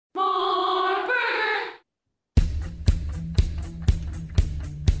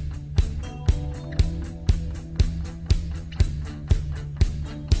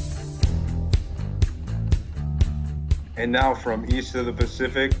And now from east of the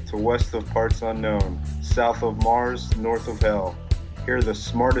Pacific to west of parts unknown, south of Mars, north of hell, here are the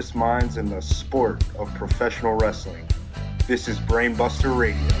smartest minds in the sport of professional wrestling. This is Brainbuster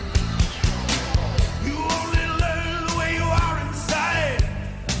Radio. You only learn the way you are inside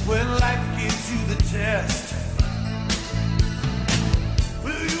when life gives you the test.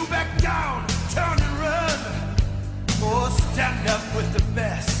 Will you back down, turn and run, or stand up with the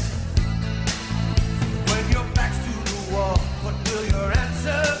best? When your back's to the wall, what will your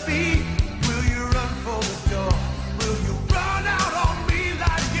answer be? Will you run for the door? Will you run out on me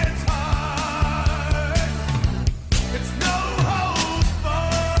like it's hard? It's no holds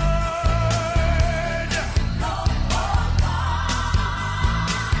barred.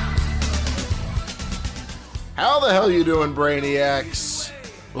 How the hell you doing, Brainiacs?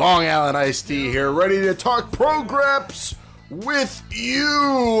 Long Island Iced Tea here, ready to talk Progreps with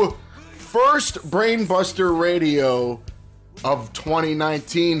you. First Brainbuster Radio of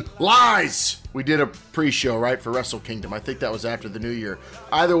 2019. Lies! We did a pre-show, right, for Wrestle Kingdom. I think that was after the new year.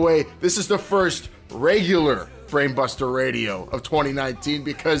 Either way, this is the first regular Brainbuster Radio of 2019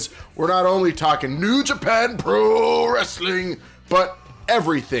 because we're not only talking New Japan Pro Wrestling, but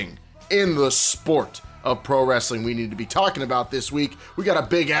everything in the sport of pro wrestling we need to be talking about this week. We got a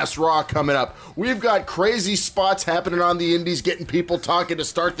big-ass Raw coming up. We've got crazy spots happening on the indies, getting people talking to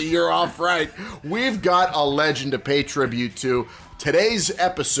start the year off right. We've got a legend to pay tribute to. Today's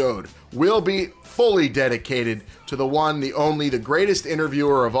episode will be fully dedicated to the one, the only, the greatest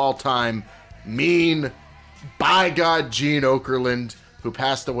interviewer of all time, Mean, by God, Gene Okerlund, who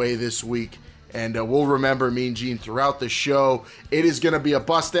passed away this week. And we'll remember Mean Gene throughout the show. It is going to be a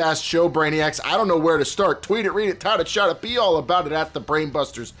bust-ass show, Brainiacs. I don't know where to start. Tweet it, read it, tout it, shout it. Be all about it at the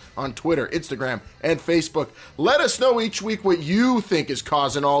Brainbusters on Twitter, Instagram, and Facebook. Let us know each week what you think is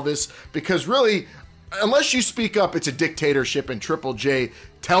causing all this. Because really, unless you speak up, it's a dictatorship, and Triple J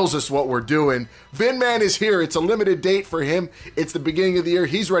tells us what we're doing. Vin Man is here. It's a limited date for him. It's the beginning of the year.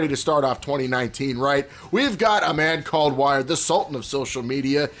 He's ready to start off 2019, right? We've got a man called Wired, the Sultan of social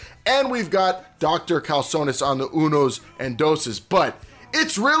media, and we've got Dr. Calzones on the unos and doses. But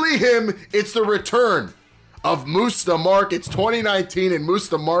it's really him. It's the return of Moose the Mark. It's 2019, and Moose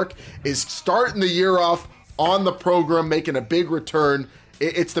the Mark is starting the year off on the program, making a big return.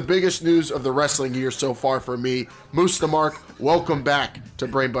 It's the biggest news of the wrestling year so far for me. Moose the Mark, welcome back to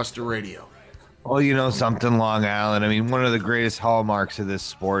Brainbuster Radio. Well, you know something, Long Island. I mean, one of the greatest hallmarks of this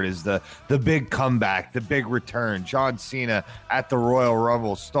sport is the big comeback, the big return. John Cena at the Royal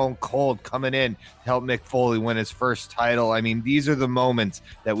Rumble, Stone Cold coming in to help Mick Foley win his first title. I mean, these are the moments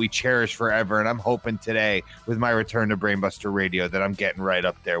that we cherish forever, and I'm hoping today with my return to Brainbuster Radio that I'm getting right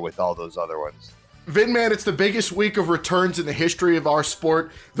up there with all those other ones. Vin Man, it's the biggest week of returns in the history of our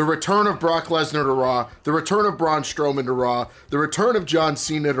sport. The return of Brock Lesnar to Raw, the return of Braun Strowman to Raw, the return of John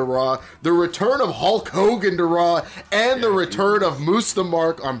Cena to Raw, the return of Hulk Hogan to Raw, and the return of Moose the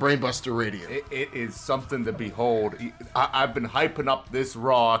Mark on Brainbuster Radio. It is something to behold. I've been hyping up this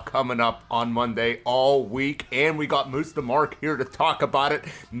Raw coming up on Monday all week, and we got Moose the Mark here to talk about it.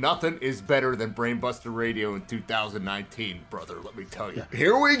 Nothing is better than Brainbuster Radio in 2019, brother, let me tell you.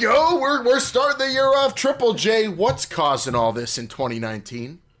 Here we go. We're starting the year off. Triple J, what's causing all this in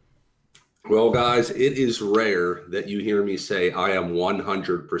 2019? Well, guys, it is rare that you hear me say I am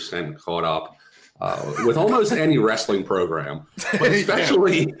 100% caught up with almost any wrestling program, but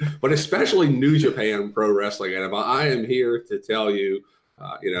especially New Japan Pro Wrestling. And I am here to tell you,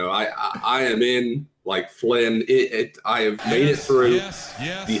 I am in like Flynn. I have made it through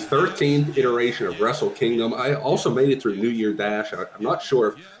the 13th iteration of Wrestle Kingdom. I also made it through New Year Dash. I'm not sure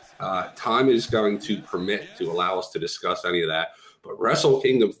if time is going to permit to allow us to discuss any of that. But Wrestle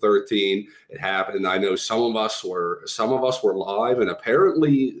Kingdom 13, it happened. I know some of us were live, and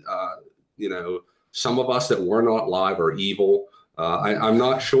apparently, some of us that were not live are evil. I'm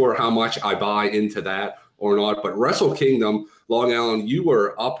not sure how much I buy into that or not. But Wrestle Kingdom, Long Island, you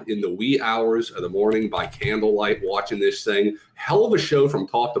were up in the wee hours of the morning by candlelight watching this thing. Hell of a show from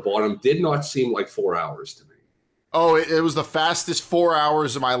top to bottom. Did not seem like 4 hours to me. Oh, it was the fastest 4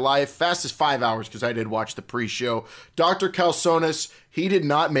 hours of my life. Fastest 5 hours because I did watch the pre-show. Dr. Calzones, he did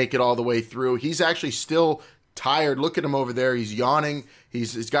not make it all the way through. He's actually still tired. Look at him over there. He's yawning.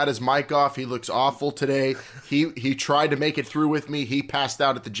 He's got his mic off. He looks awful today. He tried to make it through with me. He passed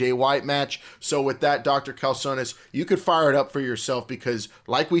out at the Jay White match. So with that, Dr. Calzones, you could fire it up for yourself because,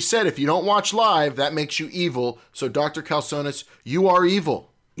 like we said, if you don't watch live, that makes you evil. So Dr. Calzones, you are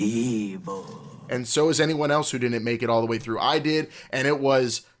evil. Evil. And so is anyone else who didn't make it all the way through. I did, and it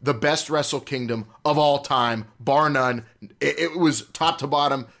was the best Wrestle Kingdom of all time, bar none. It was top to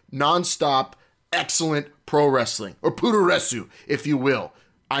bottom, nonstop, excellent pro wrestling, or puroresu, if you will.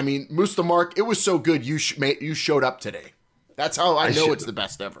 I mean, Mustamark, it was so good you showed up today. That's how I know it's the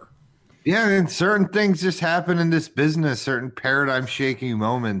best ever. Yeah, and certain things just happen in this business, certain paradigm shaking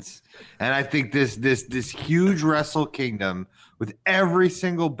moments. And I think this huge Wrestle Kingdom with every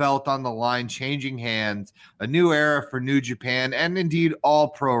single belt on the line, changing hands, a new era for New Japan, and indeed all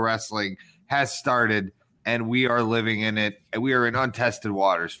pro wrestling has started, and we are living in it. And we are in untested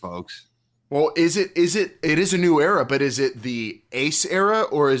waters, folks. Well, it is a new era, but is it the Ace era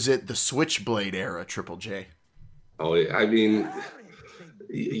or is it the Switchblade era, Triple J? Oh, I mean,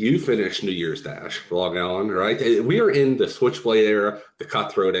 you finished New Year's Dash, Long Island, right? We are in the Switchblade era, the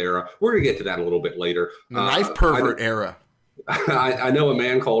Cutthroat era. We're going to get to that a little bit later. The Knife Pervert era. I know a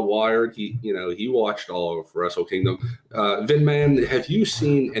man called Wired. He watched all of Wrestle Kingdom. Vinman, have you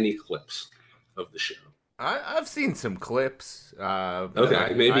seen any clips of the show? I've seen some clips.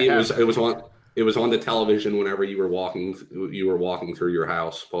 Okay, maybe it was on the television whenever you were walking through your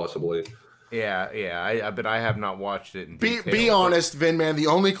house, possibly. Yeah. But I have not watched it. Be honest, Vin man. The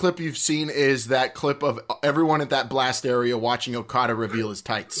only clip you've seen is that clip of everyone at that blast area watching Okada reveal his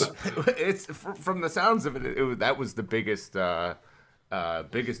tights. It's from the sounds of it. That was the biggest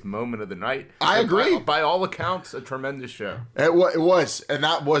moment of the night. I agree. By all accounts, a tremendous show. It was, and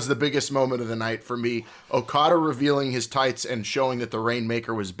that was the biggest moment of the night for me. Okada revealing his tights and showing that the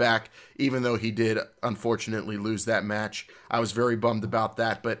Rainmaker was back, even though he did unfortunately lose that match. I was very bummed about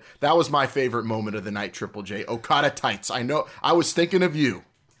that, but that was my favorite moment of the night, Triple J. Okada tights. I know, I was thinking of you.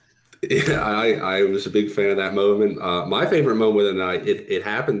 Yeah, I was a big fan of that moment. My favorite moment of the night, it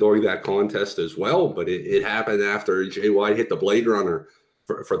happened during that contest as well, but it happened after Jay White hit the Blade Runner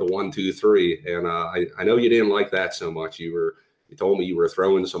for the 1, 2, 3. And I know you didn't like that so much. You told me you were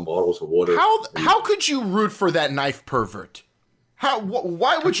throwing some bottles of water. How could you root for that Knife Pervert?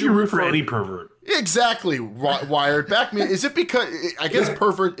 Why would you root for any pervert? Exactly, Wired. Back me. Is it because I guess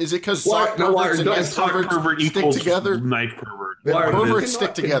pervert? Is it because sock perverts and knife perverts stick together? Knife pervert. Perverts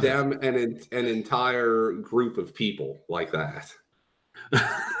stick together. Condemn an entire group of people like that.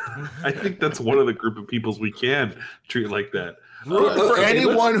 I think that's one of the group of peoples we can treat like that. For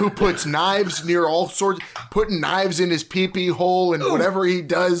anyone who puts knives near all sorts, putting knives in his pee-pee hole and whatever he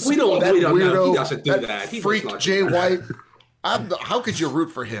does. We don't that know. weirdo, He doesn't do that. He freak Jay White. How could you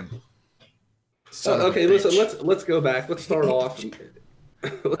root for him? Okay, listen. Let's go back. Let's start off.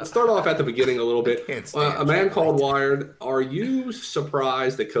 Let's start off at the beginning a little bit. A man called Wired. Are you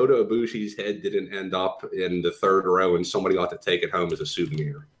surprised that Kota Ibushi's head didn't end up in the third row and somebody got to take it home as a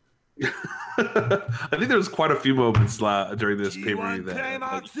souvenir? I think there was quite a few moments during this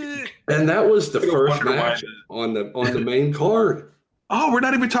pay-per-view and that was the first match on the main card. Oh, we're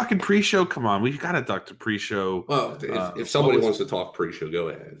not even talking pre-show. Come on, we got to talk to pre-show. Well, if somebody wants to talk pre-show, go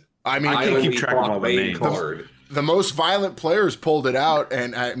ahead. I mean, I can't keep track of all the names. The most violent players pulled it out,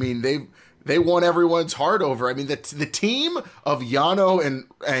 and I mean they won everyone's heart over. I mean the team of Yano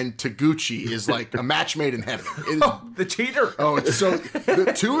and Taguchi is like a match made in heaven. The cheater. Oh, it's so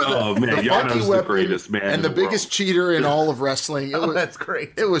the two of them. Oh man, Yano's the greatest man, and the biggest cheater in all of wrestling. That's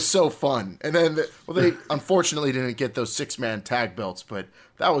great. It was so fun. And then they unfortunately didn't get those 6-man tag belts, but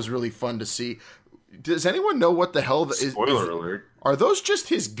that was really fun to see. Does anyone know what the hell is? Spoiler alert. Are those just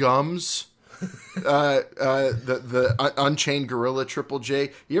his gums? The Unchained Gorilla, Triple J.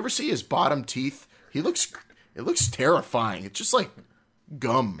 You ever see his bottom teeth? It looks terrifying. It's just like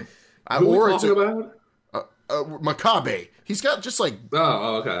gum. Who are we talking about? Makabe. He's got just like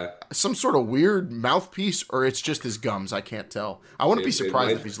okay, some sort of weird mouthpiece, or it's just his gums. I can't tell. I wouldn't be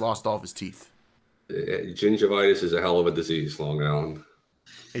surprised if he's lost all of his teeth. Gingivitis is a hell of a disease, Long Island.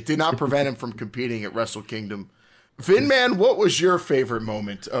 It did not prevent him from competing at Wrestle Kingdom. Vinman, what was your favorite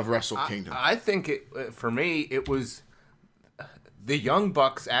moment of Wrestle Kingdom? I think for me, it was the Young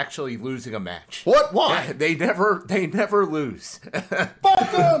Bucks actually losing a match. What? Why? They never lose.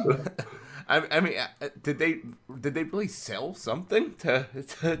 Fuck them! I mean, did they really sell something?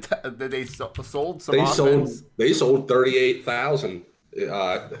 They sold some offense? They sold 38,000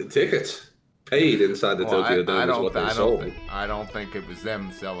 tickets paid inside the Tokyo Dome. Is what they sold. I don't think it was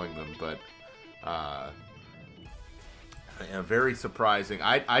them selling them, but. Very surprising.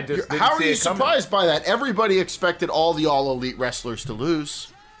 I just didn't How are see you it coming. surprised by that? Everybody expected all the All Elite wrestlers to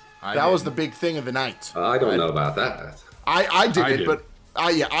lose. That was the big thing of the night. I don't know about that. I did, but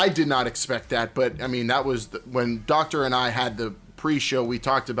I did not expect that. But I mean, that was when Doctor and I had the pre-show. We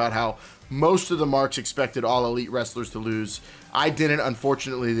talked about how most of the marks expected All Elite wrestlers to lose. I didn't.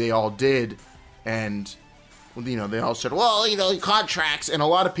 Unfortunately, they all did, and they all said, well, contracts. And a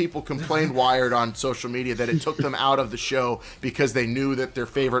lot of people complained Wired on social media that it took them out of the show because they knew that their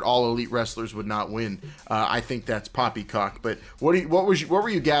favorite All Elite wrestlers would not win. I think that's poppycock. But what were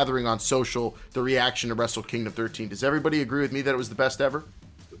you gathering on social, the reaction to Wrestle Kingdom 13? Does everybody agree with me that it was the best ever?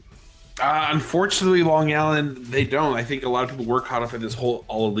 Unfortunately, Long Island, they don't. I think a lot of people were caught up in this whole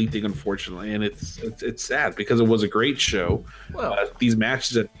All Elite thing, unfortunately, and it's sad because it was a great show. Well, these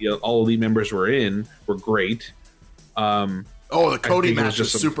matches that the All Elite members were in were great. The Cody match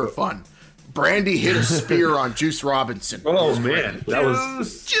was super fun. Brandy hit a spear on Juice Robinson. Oh man, that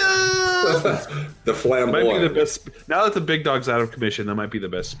was The flamboyant. might be the best. Now that the big dog's out of commission, that might be the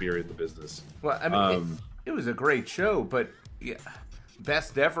best spear in the business. well, I mean, it was a great show, but yeah,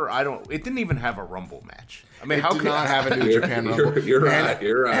 best ever. It didn't even have a Rumble match. I mean, how Did could not have a New Japan Rumble. You're right.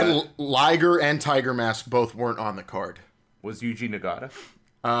 You're right. And Liger and Tiger Mask both weren't on the card. Was Yuji Nagata?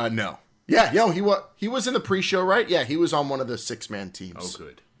 No. Yeah, he was in the pre-show, right? Yeah, he was on one of the 6-man teams. Oh,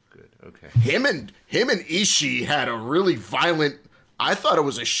 good, okay. Him and Ishii had a really violent. I thought it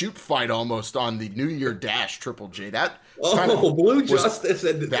was a shoot fight almost on the New Year Dash Triple J. Blue Justice.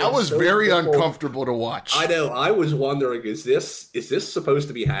 That was very uncomfortable to watch. I know. I was wondering, is this supposed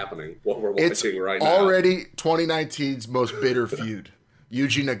to be happening? What we're It's watching right now? already 2019's most bitter feud.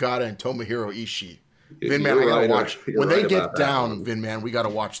 Yuji Nagata and Tomohiro Ishii. Vin Man, I gotta watch. When they get down, Vin Man, we gotta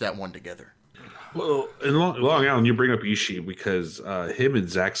watch that one together. Well, in Long Island, you bring up Ishii because him and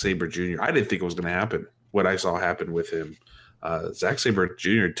Zack Sabre Jr. I didn't think it was going to happen. What I saw happen with him, Zack Sabre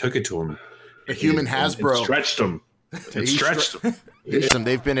Jr. took it to him. A human Hasbro. And stretched him.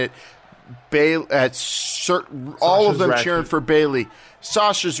 They've been at all of them Ratchet. cheering for Bailey.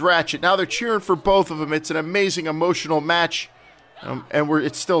 Sasha's Ratchet. Now they're cheering for both of them. It's an amazing emotional match, and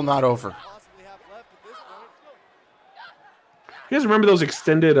it's still not over. You guys remember those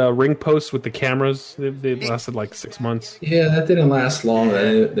extended ring posts with the cameras? They lasted like 6 months. Yeah, that didn't last long.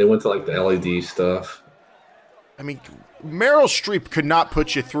 They went to like the LED stuff. I mean, Meryl Streep could not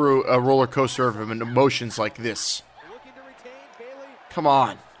put you through a roller coaster of emotions like this. Come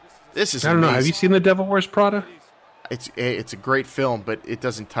on, this is. I don't know. amazing. Have you seen The Devil Wears Prada? It's a great film, but it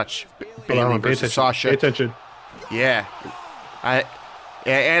doesn't touch Hold Bailey on, pay versus attention. Sasha. Pay attention. Yeah,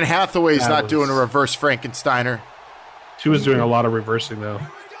 Anne Hathaway's That not was- doing a reverse Frankensteiner. She was doing a lot of reversing, though.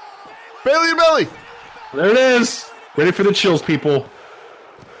 Bailey to Bailey. There it is. Ready for the chills, people.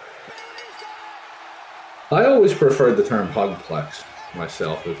 I always preferred the term hugplex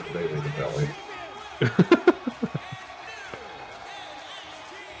myself with Bailey to Belly.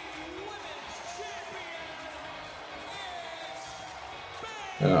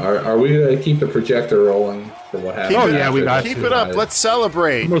 Are we going to keep the projector rolling for what happened? Oh, yeah, we got Keep to. it up. Let's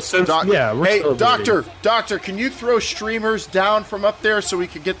celebrate. Most sense- yeah, we're hey, celebrating. doctor, can you throw streamers down from up there so we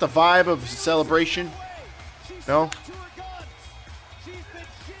could get the vibe of celebration? No?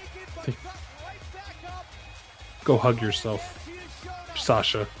 Go hug yourself,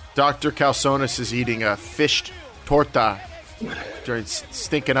 Sasha. Dr. Calzones is eating a fish torta,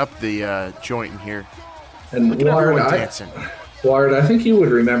 stinking up the joint in here. And Look at everyone dancing. Wired, I think you would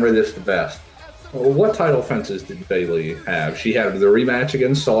remember this the best. Well, what title fences did Bailey have? She had the rematch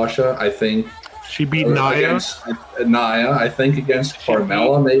against Sasha, I think. She beat Nia. Against Nia, I think, against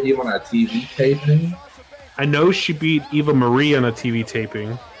Carmella, maybe on a TV taping. I know she beat Eva Marie on a TV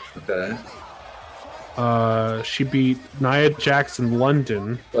taping. Okay. She beat Nia Jax in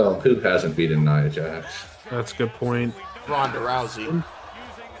London. Well, who hasn't beaten Nia Jax? That's a good point. Ronda Rousey.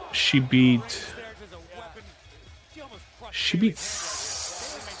 She beat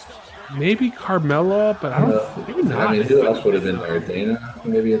maybe Carmella, but I don't. Maybe not. I mean, who else would have been there? Dana,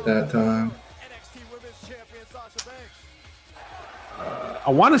 maybe at that time. I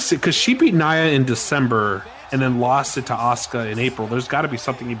want to say because she beat Nia in December and then lost it to Asuka in April. There's got to be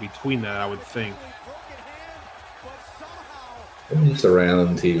something in between that, I would think. Just a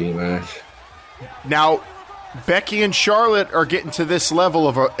random TV match. Now, Becky and Charlotte are getting to this level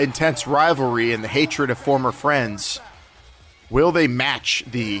of intense rivalry and the hatred of former friends. Will they match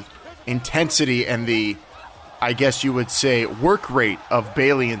the intensity and the, I guess you would say, work rate of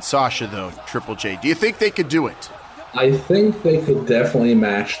Bailey and Sasha, though, Triple J? Do you think they could do it? I think they could definitely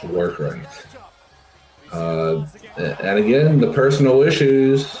match the work rate. And again, the personal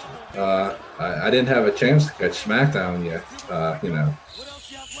issues. I didn't have a chance to catch SmackDown yet.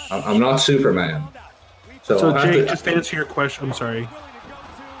 I'm not Superman. So I have Jay, to- just to answer your question, I'm sorry.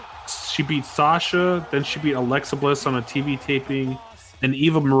 She beat Sasha, then she beat Alexa Bliss on a TV taping, and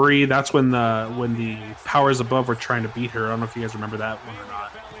Eva Marie. That's when the Powers Above were trying to beat her. I don't know if you guys remember that one or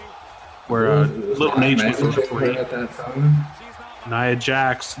not. Where was Little Nia Nate was Jax in the at that time. Nia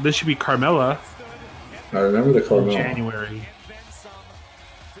Jax. Then she beat Carmella. I remember the in Carmella. January,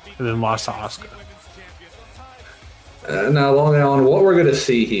 and then lost to Asuka. Now, Long Island, what we're going to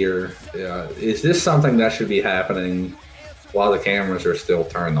see here, is this something that should be happening while the cameras are still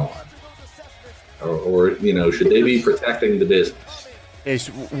turned on? Or should they be protecting the business?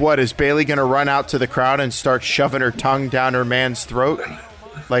 Is Bailey going to run out to the crowd and start shoving her tongue down her man's throat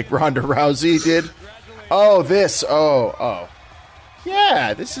like Ronda Rousey did? Oh, this. Oh.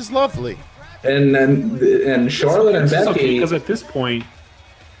 Yeah, this is lovely. And Charlotte and Becky, because at this point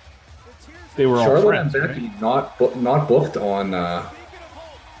they were all Charlotte friends, and Becky right? not booked on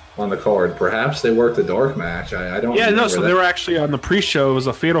the card. Perhaps they worked a dark match. I don't. Yeah, no. remember So that. they were actually on the pre-show. It was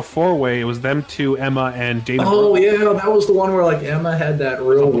a fatal four-way. It was them two, Emma and Dana. Oh Brooke. yeah, that was the one where like Emma had that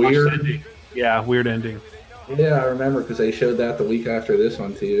real weird. Ending. Yeah, weird ending. Yeah, I remember because they showed that the week after this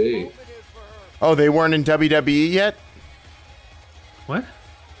on TV. Oh, they weren't in WWE yet? What?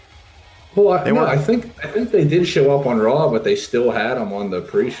 Well, They weren't. I think they did show up on Raw, but they still had them on the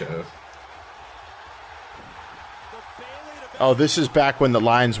pre-show. Oh, this is back when the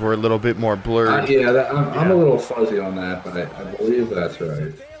lines were a little bit more blurred. I'm a little fuzzy on that, but I believe that's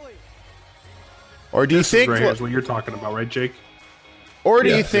right. Or do you think? Right, is what you're talking about, right, Jake? Or do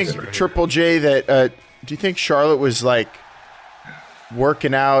Yeah, you think, this is right. Triple J, that do you think Charlotte was like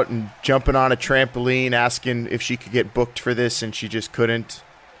working out and jumping on a trampoline, asking if she could get booked for this, and she just couldn't?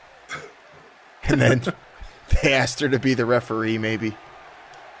 And then they asked her to be the referee, maybe.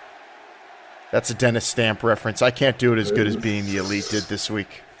 That's a Dennis Stamp reference. I can't do it as good as Being the Elite did this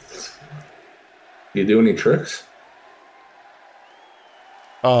week. You do any tricks?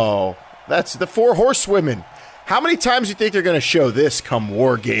 Oh, that's the Four Horsewomen. How many times do you think they're going to show this come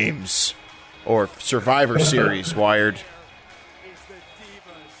War Games or Survivor Series, Wired?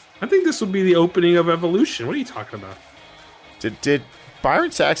 I think this would be the opening of Evolution. What are you talking about? Did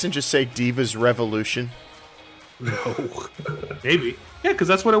Byron Saxon just say Divas Revolution? No. Maybe. Yeah, because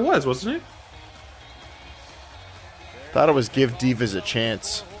that's what it was, wasn't it? Thought it was Give Divas a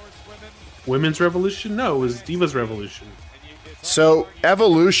Chance. Women's Revolution? No, it was Divas Revolution. So,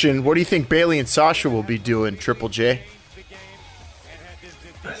 Evolution, what do you think Bailey and Sasha will be doing, Triple J?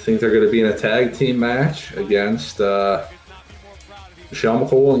 I think they're going to be in a tag team match against Michelle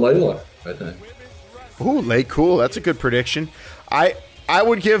McCool and Layla, I think. Ooh, Lay Cool. That's a good prediction. I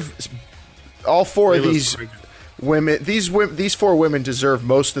would give all four of these women, these four women deserve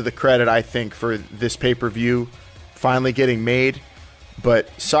most of the credit, I think, for this pay-per-view finally getting made. But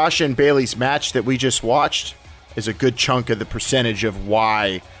Sasha and Bailey's match that we just watched is a good chunk of the percentage of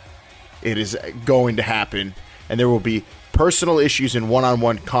why it is going to happen. And there will be personal issues in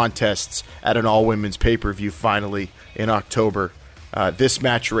one-on-one contests at an all-women's pay-per-view finally in October. This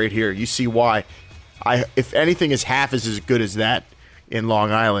match right here, you see why. If anything is half as good as that in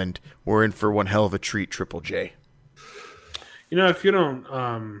Long Island, we're in for one hell of a treat, Triple J. You know, if you don't...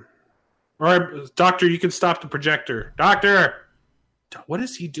 all right, Doctor, you can stop the projector. Doctor! What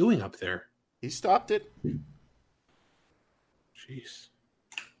is he doing up there? He stopped it. Jeez.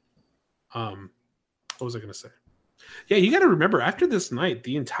 What was I going to say? Yeah, you got to remember, after this night,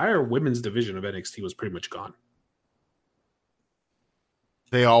 the entire women's division of NXT was pretty much gone.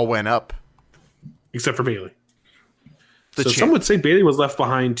 They all went up. Except for Bailey. The So champ. some would say Bailey was left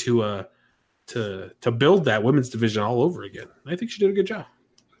behind to build that women's division all over again. I think she did a good job.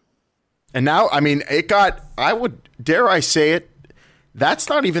 And now, I mean, dare I say it, that's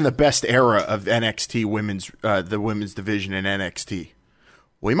not even the best era of NXT the women's division in NXT.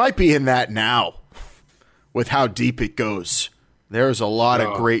 We might be in that now with how deep it goes. There's a lot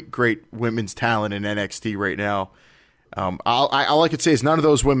of great women's talent in NXT right now. All I could say is none of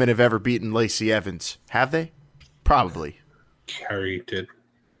those women have ever beaten Lacey Evans. Have they? Probably. Carrie did.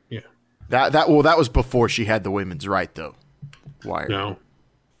 Yeah. That was before she had the women's right, though. Why? No.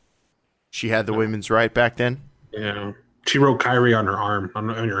 She had the women's right back then? Yeah. She wrote Kyrie on her arm, on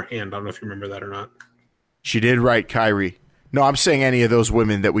her hand. I don't know if you remember that or not. She did write Kyrie. No, I'm saying any of those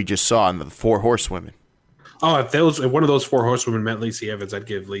women that we just saw in the Four Horsewomen. Oh, if one of those four horsewomen met Lacey Evans,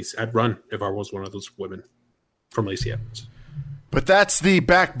 I'd run if I was one of those women from Lacey Evans. But that's the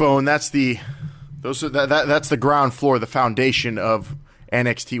backbone. That's the ground floor, the foundation of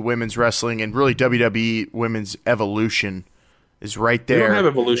NXT women's wrestling, and really WWE women's evolution is right They there. don't have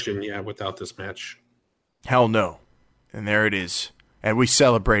Evolution, without this match. Hell no. And there it is. And we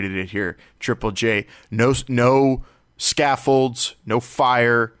celebrated it here. Triple J. No scaffolds, no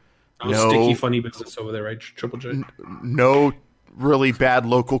fire, No sticky funny business over there, right, Triple J? no really bad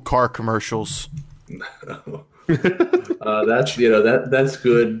local car commercials. That's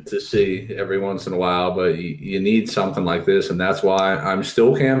good to see every once in a while, but you need something like this, and that's why I'm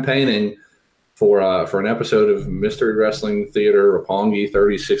still campaigning for an episode of Mystery Wrestling Theater Roppongi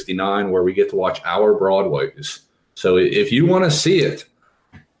 3069, where we get to watch our Broadways. So if you want to see it,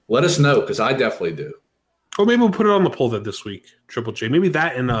 let us know, because I definitely do. Or maybe we'll put it on the poll then this week, Triple J. Maybe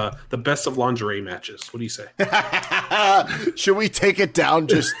that and the best of lingerie matches. What do you say? Should we take it down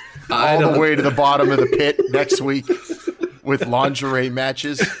just all the way to the bottom of the pit next week with lingerie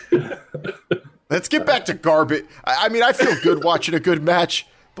matches? Let's get back to garbage. I mean, I feel good watching a good match,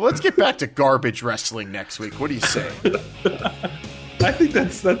 but let's get back to garbage wrestling next week. What do you say? I think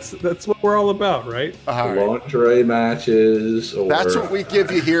that's what we're all about, right? Lingerie matches. Or that's what we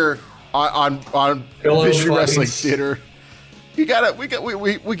give you here on Pillow Mystery Wrestling fights. Theater. We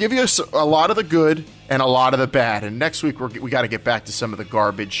give you a lot of the good and a lot of the bad, and next week we got to get back to some of the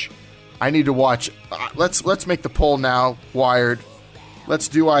garbage. I need to watch. Let's make the poll now, Wired. Let's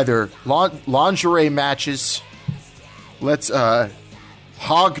do either lingerie matches. Let's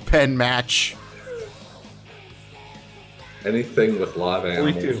hog pen match. Anything with live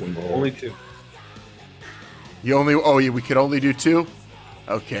animals involved. Only two. We could only do 2?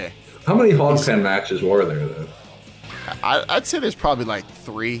 Okay. How many hog pen matches were there, though? I'd say there's probably like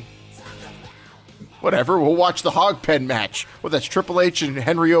 3. Whatever, we'll watch the hog pen match. Well, that's Triple H and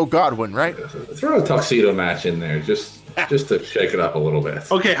Henry O. Godwin, right? Throw a tuxedo match in there, just to shake it up a little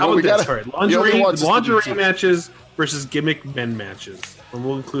bit. Okay, how Well, about this? gotta- All right, you only want us to do lingerie 2. matches versus gimmick men matches. And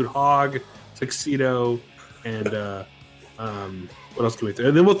we'll include hog, tuxedo, and what else can we throw?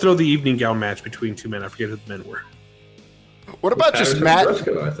 And then we'll throw the evening gown match between 2 men. I forget who the men were. What about just Patterson Matt?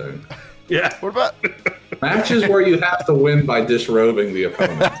 Briscoe, I think. Yeah. What about Matches where you have to win by disrobing the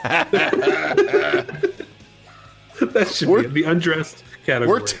opponent. That should be it, the undressed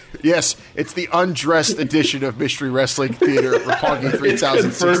category. yes, it's the undressed edition of Mystery Wrestling Theater Roppongi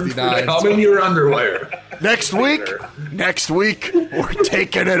 3069. Come in your underwear. Next week, we're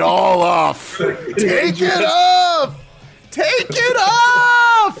taking it all off. Take it off! Take it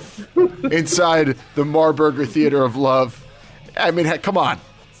off! Inside the Marburger Theater of Love. I mean, come on.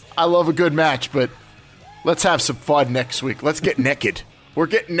 I love a good match, but let's have some fun next week. Let's get naked. We're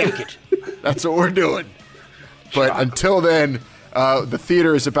getting naked. That's what we're doing. But until then, the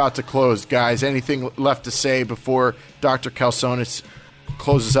theater is about to close, guys. Anything left to say before Dr. Calzonis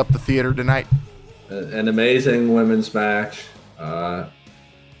closes up the theater tonight? An amazing women's match. I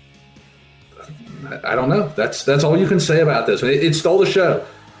don't know. That's all you can say about this. It stole the show.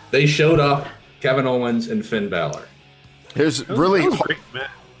 They showed up, Kevin Owens and Finn Balor. There's really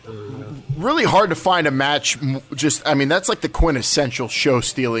hard to find a match. That's like the quintessential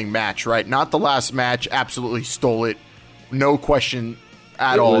show-stealing match, right? Not the last match absolutely stole it. No question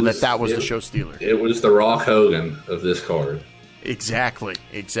at all that was the show stealer. It was the Rock Hogan of this card. Exactly.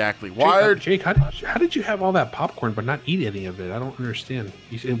 Wired. Jake, how did you have all that popcorn but not eat any of it? I don't understand.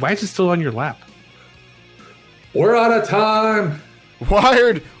 Why is it still on your lap? We're out of time.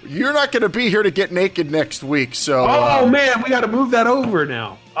 Wired, you're not going to be here to get naked next week, so... Oh, man, we got to move that over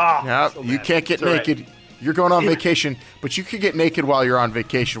now. You can't get naked. Right. You're going on vacation, but you can get naked while you're on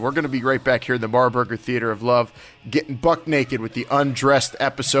vacation. We're going to be right back here in the Marburger Theater of Love, getting buck naked with the undressed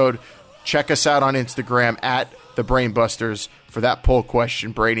episode. Check us out on Instagram at The Brainbusters for that poll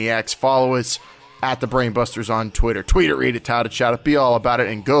question, Brainiacs. Follow us at The Brainbusters on Twitter. Tweet it, read it, tout it, shout it, be all about it,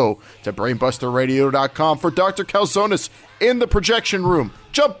 and go to BrainbusterRadio.com for Dr. Calzonis in the projection room.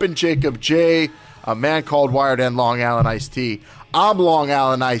 Jumpin' Jacob J, a man called Wired, and Long Island Iced Tea. I'm Long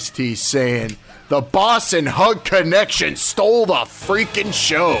Island Iced Tea saying the Boss and Hug Connection stole the freaking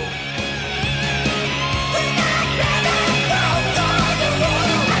show.